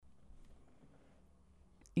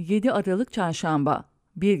7 Aralık Çarşamba.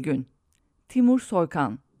 Bir gün. Timur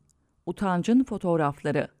Soykan Utancın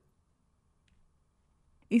fotoğrafları.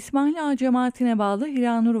 İsmail Ağa cemaatine bağlı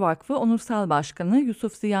Hiranur Vakfı Onursal Başkanı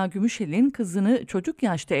Yusuf Ziya Gümüşel'in kızını çocuk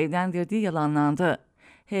yaşta evlendirdiği yalanlandı.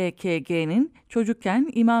 HKG'nin çocukken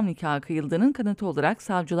imam nikahı kıyıldığının kanıtı olarak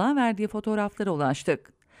savcılığa verdiği fotoğraflara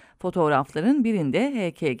ulaştık. Fotoğrafların birinde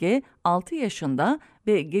HKG 6 yaşında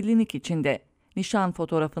ve gelinlik içinde. Nişan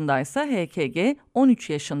fotoğrafındaysa HKG 13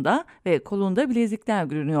 yaşında ve kolunda bilezikler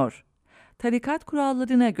görünüyor. Tarikat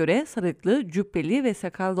kurallarına göre sarıklı, cübbeli ve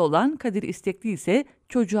sakallı olan Kadir İstekli ise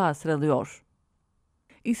çocuğa sıralıyor.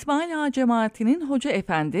 İsmail Ağa cemaatinin Hoca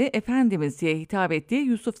Efendi, Efendimiz diye hitap ettiği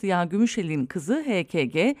Yusuf Ziya Gümüşel'in kızı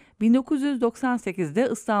HKG, 1998'de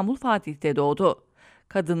İstanbul Fatih'te doğdu.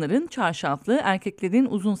 Kadınların çarşaflı, erkeklerin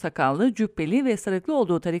uzun sakallı, cübbeli ve sarıklı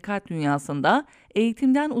olduğu tarikat dünyasında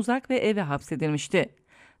eğitimden uzak ve eve hapsedilmişti.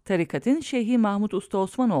 Tarikatın Şeyhi Mahmud Usta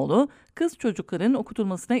Osmanoğlu, kız çocukların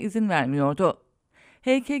okutulmasına izin vermiyordu.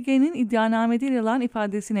 HKG'nin iddianamede yer alan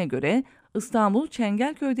ifadesine göre, İstanbul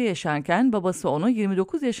Çengelköy'de yaşarken babası onu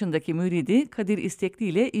 29 yaşındaki müridi Kadir İstekli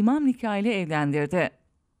ile imam nikahıyla evlendirdi.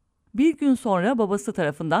 Bir gün sonra babası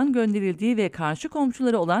tarafından gönderildiği ve karşı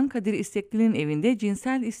komşuları olan Kadir İstekli'nin evinde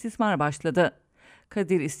cinsel istismar başladı.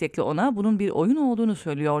 Kadir İstekli ona bunun bir oyun olduğunu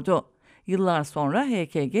söylüyordu. Yıllar sonra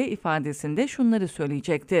HKG ifadesinde şunları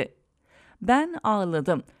söyleyecekti. Ben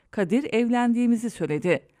ağladım. Kadir evlendiğimizi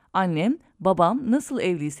söyledi. Annem, babam nasıl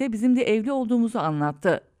evliyse bizim de evli olduğumuzu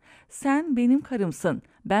anlattı. Sen benim karımsın,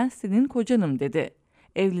 ben senin kocanım dedi.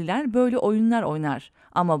 Evliler böyle oyunlar oynar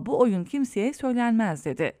ama bu oyun kimseye söylenmez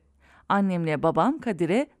dedi. Annemle babam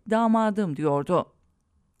Kadir'e damadım diyordu.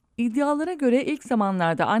 İddialara göre ilk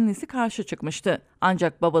zamanlarda annesi karşı çıkmıştı.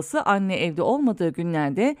 Ancak babası anne evde olmadığı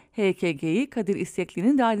günlerde HKG'yi Kadir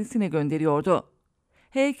İstekli'nin dairesine gönderiyordu.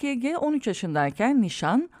 HKG 13 yaşındayken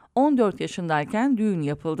nişan, 14 yaşındayken düğün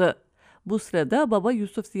yapıldı. Bu sırada baba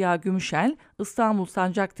Yusuf Ziya Gümüşel, İstanbul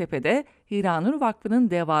Sancaktepe'de Hiranur Vakfı'nın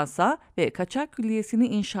devasa ve kaçak külliyesini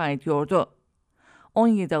inşa ediyordu.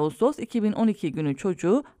 17 Ağustos 2012 günü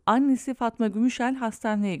çocuğu annesi Fatma Gümüşel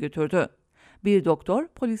hastaneye götürdü. Bir doktor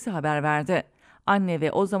polise haber verdi. Anne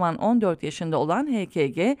ve o zaman 14 yaşında olan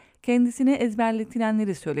HKG kendisine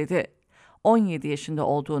ezberletilenleri söyledi. 17 yaşında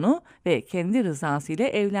olduğunu ve kendi rızasıyla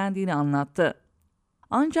evlendiğini anlattı.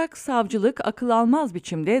 Ancak savcılık akıl almaz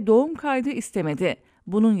biçimde doğum kaydı istemedi.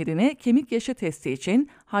 Bunun yerine kemik yaşı testi için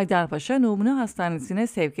Haydarpaşa Numune Hastanesi'ne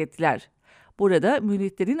sevk ettiler. Burada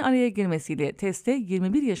müritlerin araya girmesiyle teste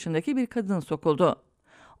 21 yaşındaki bir kadın sokuldu.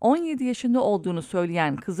 17 yaşında olduğunu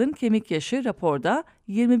söyleyen kızın kemik yaşı raporda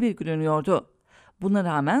 21 görünüyordu. Buna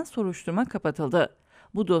rağmen soruşturma kapatıldı.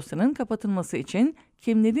 Bu dosyanın kapatılması için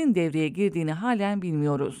kimlerin devreye girdiğini halen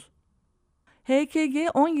bilmiyoruz. HKG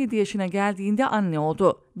 17 yaşına geldiğinde anne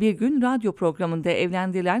oldu. Bir gün radyo programında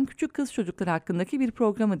evlendirilen küçük kız çocuklar hakkındaki bir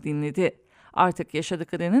programı dinledi. Artık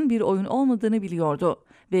yaşadıklarının bir oyun olmadığını biliyordu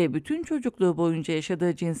ve bütün çocukluğu boyunca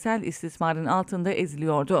yaşadığı cinsel istismarın altında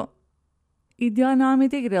eziliyordu.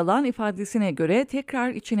 İddianamede yer alan ifadesine göre tekrar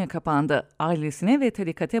içine kapandı. Ailesine ve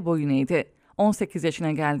tarikate boyun eğdi. 18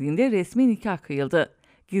 yaşına geldiğinde resmi nikah kıyıldı.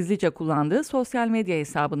 Gizlice kullandığı sosyal medya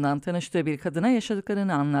hesabından tanıştığı bir kadına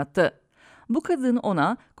yaşadıklarını anlattı. Bu kadın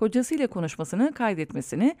ona kocasıyla konuşmasını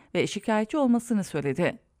kaydetmesini ve şikayetçi olmasını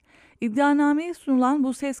söyledi. İddianameye sunulan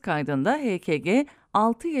bu ses kaydında HKG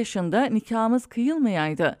 6 yaşında nikahımız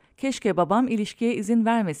kıyılmayaydı. Keşke babam ilişkiye izin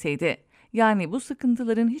vermeseydi. Yani bu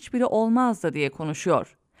sıkıntıların hiçbiri olmazdı diye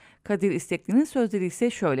konuşuyor. Kadir İstekli'nin sözleri ise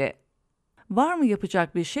şöyle. Var mı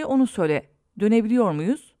yapacak bir şey onu söyle. Dönebiliyor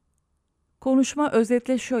muyuz? Konuşma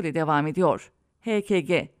özetle şöyle devam ediyor.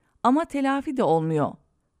 HKG ama telafi de olmuyor.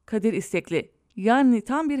 Kadir İstekli yani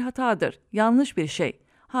tam bir hatadır, yanlış bir şey.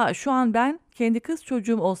 Şu an ben kendi kız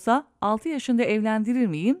çocuğum olsa 6 yaşında evlendirir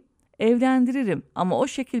miyim? Evlendiririm ama o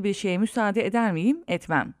şekil bir şeye müsaade eder miyim?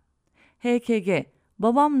 Etmem. HKG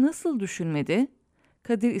babam nasıl düşünmedi?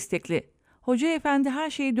 Kadir İstekli Hoca efendi her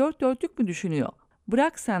şeyi dört dörtlük mü düşünüyor?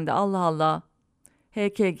 Bırak sen de Allah Allah.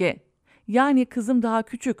 HKG yani kızım daha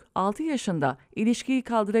küçük, 6 yaşında. İlişkiyi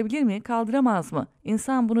kaldırabilir mi, kaldıramaz mı?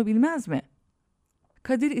 İnsan bunu bilmez mi?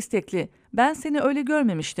 Kadir İstekli ben seni öyle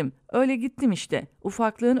görmemiştim. Öyle gittim işte.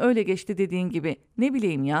 Ufaklığın öyle geçti dediğin gibi. Ne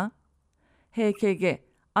bileyim ya. HKG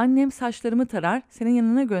annem saçlarımı tarar, senin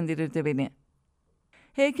yanına gönderirdi beni.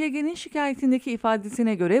 HKG'nin şikayetindeki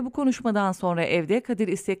ifadesine göre bu konuşmadan sonra evde Kadir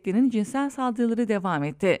İstekli'nin cinsel saldırıları devam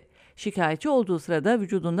etti. Şikayetçi olduğu sırada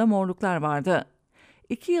vücudunda morluklar vardı.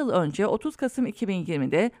 2 yıl önce 30 Kasım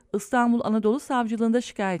 2020'de İstanbul Anadolu Savcılığında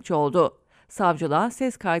şikayetçi oldu. Savcılığa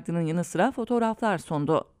ses kaydının yanı sıra fotoğraflar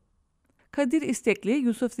sundu. Kadir İstekli,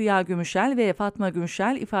 Yusuf Ziya Gümüşel ve Fatma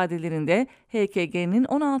Gümüşel ifadelerinde HKG'nin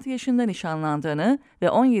 16 yaşında nişanlandığını ve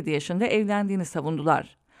 17 yaşında evlendiğini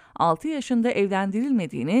savundular. 6 yaşında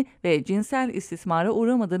evlendirilmediğini ve cinsel istismara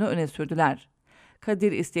uğramadığını öne sürdüler.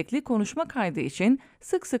 Kadir İstekli konuşma kaydı için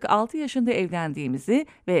sık sık 6 yaşında evlendiğimizi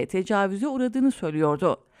ve tecavüze uğradığını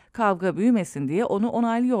söylüyordu. Kavga büyümesin diye onu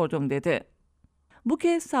onaylıyordum dedi. Bu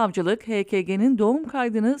kez savcılık HKG'nin doğum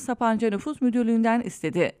kaydını Sapanca Nüfus Müdürlüğü'nden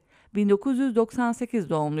istedi. 1998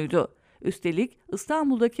 doğumluydu. Üstelik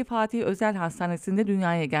İstanbul'daki Fatih Özel Hastanesi'nde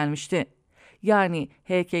dünyaya gelmişti. Yani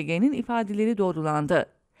HKG'nin ifadeleri doğrulandı.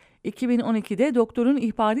 2012'de doktorun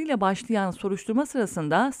ihbarıyla başlayan soruşturma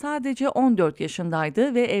sırasında sadece 14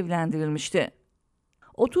 yaşındaydı ve evlendirilmişti.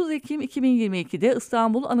 30 Ekim 2022'de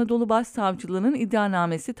İstanbul Anadolu Başsavcılığı'nın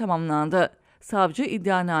iddianamesi tamamlandı. Savcı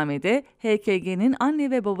iddianamede HKG'nin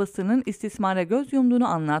anne ve babasının istismara göz yumduğunu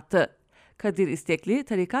anlattı. Kadir İstekli,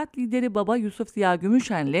 tarikat lideri baba Yusuf Ziya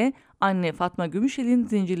Gümüşel'le anne Fatma Gümüşel'in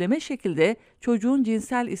zincirleme şekilde çocuğun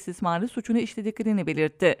cinsel istismarı suçunu işlediklerini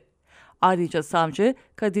belirtti. Ayrıca savcı,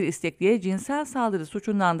 Kadir İstekli'ye cinsel saldırı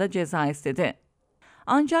suçundan da ceza istedi.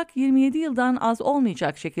 Ancak 27 yıldan az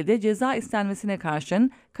olmayacak şekilde ceza istenmesine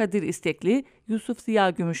karşın Kadir İstekli, Yusuf Ziya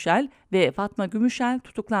Gümüşel ve Fatma Gümüşel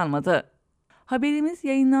tutuklanmadı. Haberimiz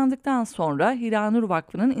yayınlandıktan sonra Hiranur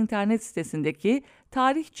Vakfı'nın internet sitesindeki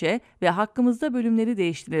tarihçe ve hakkımızda bölümleri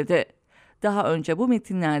değiştirildi. Daha önce bu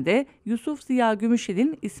metinlerde Yusuf Ziya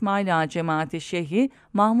Gümüşel'in İsmail Ağa Cemaati Şeyhi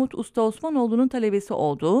Mahmut Usta Osmanoğlu'nun talebesi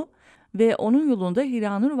olduğu ve onun yolunda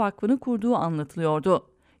Hiranur Vakfı'nı kurduğu anlatılıyordu.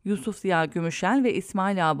 Yusuf Ziya Gümüşel ve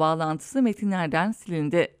İsmail Ağa bağlantısı metinlerden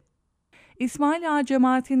silindi. İsmail Ağa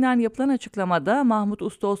Cemaati'nden yapılan açıklamada Mahmut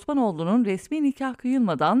Usta Osmanoğlu'nun resmi nikah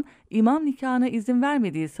kıyılmadan imam nikahına izin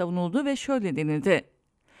vermediği savunuldu ve şöyle denildi.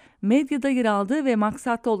 Medyada yer aldığı ve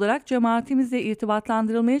maksatlı olarak cemaatimizle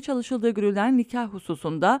irtibatlandırılmaya çalışıldığı görülen nikah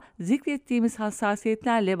hususunda zikrettiğimiz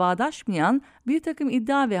hassasiyetlerle bağdaşmayan bir takım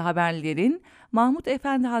iddia ve haberlerin Mahmut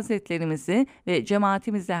Efendi Hazretlerimizi ve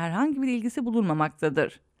cemaatimizle herhangi bir ilgisi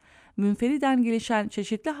bulunmamaktadır. Münferiden gelişen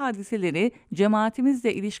çeşitli hadiseleri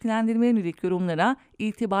cemaatimizle ilişkilendirmeye yönelik yorumlara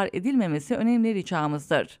itibar edilmemesi önemli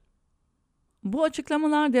ricamızdır. Bu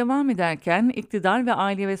açıklamalar devam ederken İktidar ve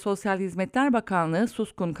Aile ve Sosyal Hizmetler Bakanlığı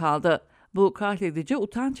suskun kaldı. Bu kahredici,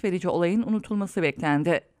 utanç verici olayın unutulması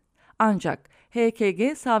beklendi. Ancak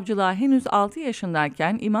HKG savcılığa henüz 6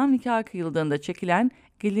 yaşındayken imam nikahı kıyıldığında çekilen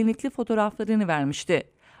gelinlikli fotoğraflarını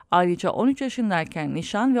vermişti. Ayrıca 13 yaşındayken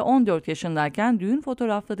nişan ve 14 yaşındayken düğün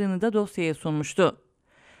fotoğraflarını da dosyaya sunmuştu.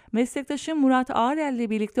 Meslektaşım Murat Ağrel ile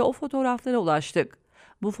birlikte o fotoğraflara ulaştık.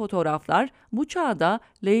 Bu fotoğraflar bu çağda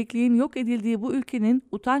laikliğin yok edildiği bu ülkenin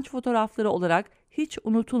utanç fotoğrafları olarak hiç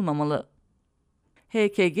unutulmamalı.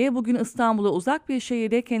 HKG bugün İstanbul'a uzak bir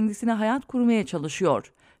şehirde kendisine hayat kurmaya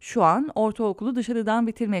çalışıyor. Şu an ortaokulu dışarıdan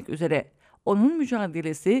bitirmek üzere. Onun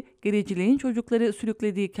mücadelesi, gericiliğin çocukları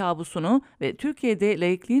sürüklediği kabusunu ve Türkiye'de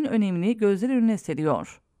laikliğin önemini gözler önüne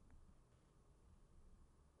seriyor.